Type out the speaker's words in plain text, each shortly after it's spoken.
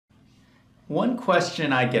One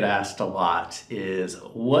question I get asked a lot is,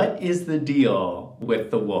 what is the deal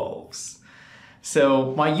with the wolves?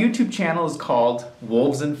 So my YouTube channel is called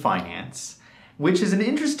Wolves in Finance, which is an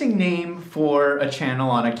interesting name for a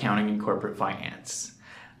channel on accounting and corporate finance.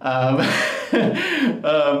 My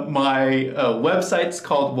website's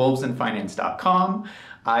called wolvesinfinance.com.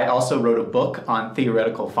 I also wrote a book on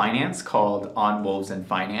theoretical finance called On Wolves in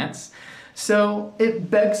Finance. So it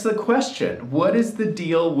begs the question, what is the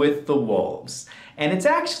deal with the wolves? And it's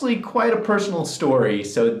actually quite a personal story,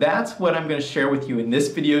 so that's what I'm going to share with you in this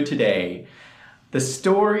video today. The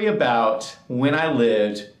story about when I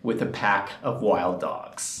lived with a pack of wild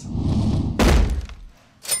dogs.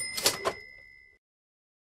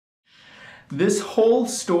 This whole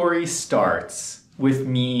story starts with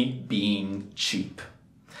me being cheap.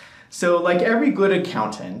 So like every good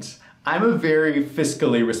accountant, I'm a very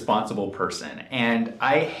fiscally responsible person, and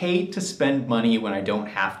I hate to spend money when I don't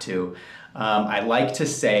have to. I like to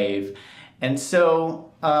save. And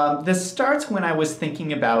so this starts when I was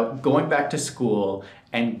thinking about going back to school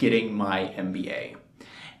and getting my MBA.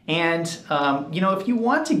 And if you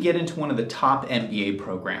want to get into one of the top MBA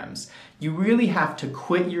programs, you really have to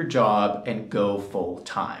quit your job and go full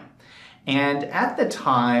time. And at the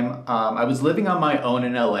time, I was living on my own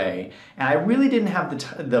in LA, and I really didn't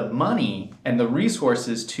have the money and the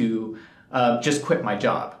resources to just quit my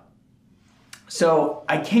job. So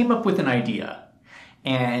I came up with an idea,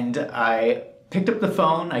 and I picked up the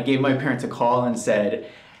phone, I gave my parents a call and said,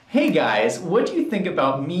 "Hey guys, what do you think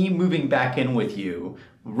about me moving back in with you,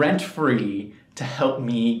 rent-free, to help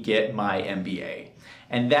me get my MBA?"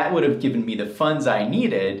 And that would have given me the funds I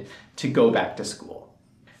needed to go back to school.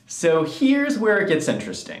 So here's where it gets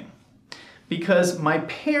interesting, because my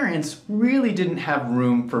parents really didn't have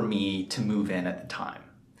room for me to move in at the time.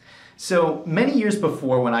 So many years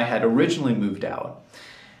before, when I had originally moved out,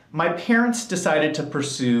 my parents decided to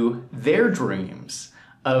pursue their dreams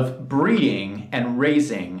of breeding and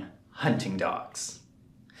raising hunting dogs.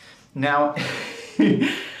 Now,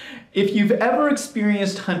 if you've ever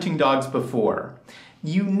experienced hunting dogs before,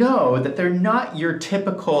 you know that they're not your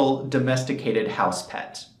typical domesticated house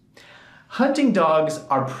pet. Hunting dogs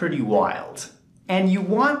are pretty wild, and you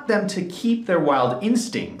want them to keep their wild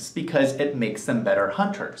instincts because it makes them better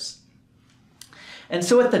hunters. And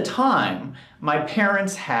so at the time, my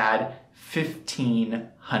parents had 15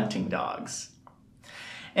 hunting dogs.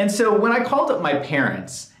 And so when I called up my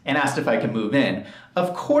parents and asked if I could move in,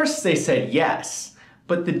 of course they said yes,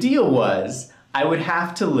 but the deal was I would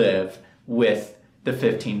have to live with the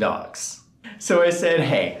 15 dogs. So I said,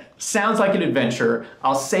 hey, sounds like an adventure.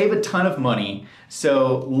 I'll save a ton of money,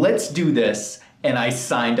 so let's do this, and I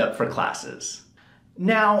signed up for classes.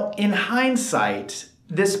 Now, in hindsight,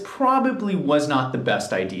 this probably was not the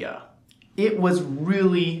best idea. It was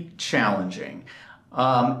really challenging,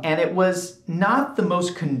 and it was not the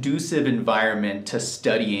most conducive environment to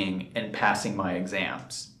studying and passing my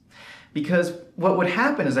exams. Because what would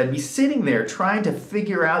happen is I'd be sitting there trying to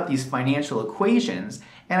figure out these financial equations,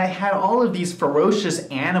 and I had all of these ferocious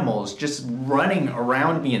animals just running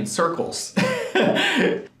around me in circles.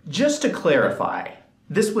 Just to clarify,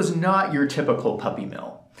 this was not your typical puppy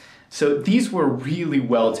mill. So these were really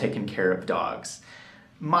well taken care of dogs.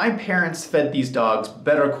 My parents fed these dogs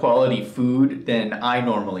better quality food than I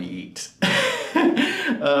normally eat.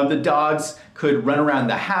 The dogs could run around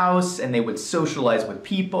the house and they would socialize with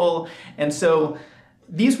people. And so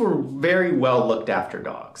these were very well looked after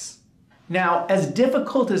dogs. Now, as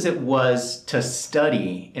difficult as it was to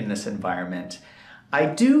study in this environment, I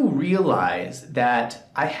do realize that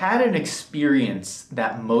I had an experience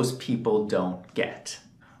that most people don't get.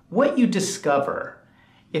 What you discover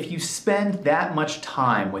if you spend that much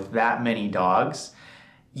time with that many dogs,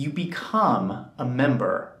 you become a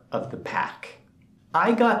member of the pack.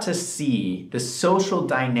 I got to see the social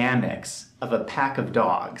dynamics of a pack of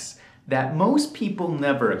dogs that most people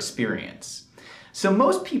never experience. So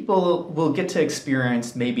most people will get to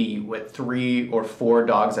experience maybe 3 or 4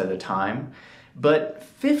 dogs at a time, but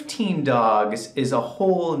 15 dogs is a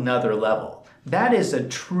whole nother level. That is a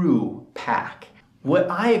true pack. What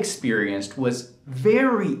I experienced was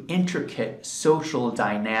very intricate social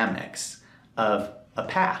dynamics of a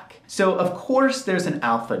pack. So of course there's an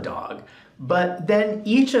alpha dog, but then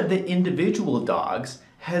each of the individual dogs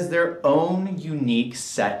has their own unique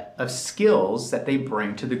set of skills that they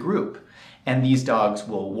bring to the group. And these dogs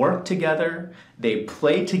will work together, they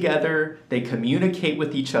play together, they communicate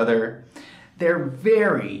with each other. They're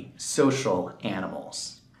very social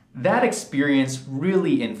animals. That experience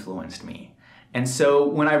really influenced me. And so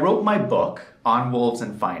when I wrote my book, On Wolves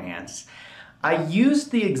in Finance, I used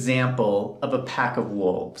the example of a pack of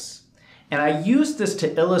wolves. And I use this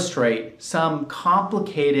to illustrate some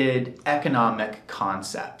complicated economic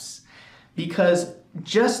concepts. Because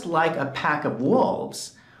just like a pack of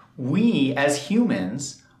wolves, we as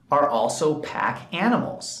humans are also pack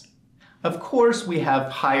animals. Of course, we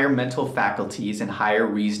have higher mental faculties and higher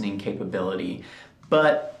reasoning capability,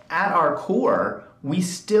 but at our core, we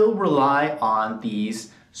still rely on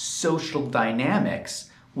these social dynamics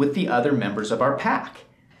with the other members of our pack.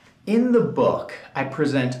 In the book, I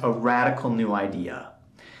present a radical new idea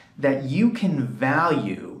that you can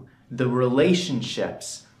value the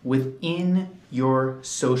relationships within your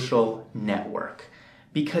social network,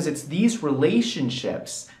 because it's these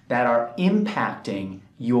relationships that are impacting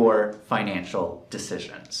your financial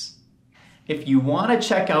decisions. If you want to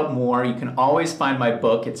check out more, you can always find my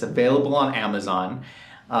book. It's available on Amazon,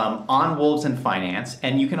 On Wolves and Finance.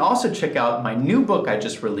 And you can also check out my new book I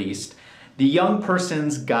just released, The Young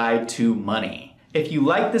Person's Guide to Money. If you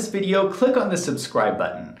like this video, click on the subscribe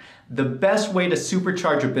button. The best way to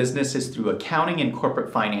supercharge a business is through accounting and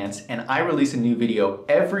corporate finance, and I release a new video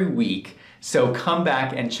every week, so come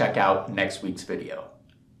back and check out next week's video.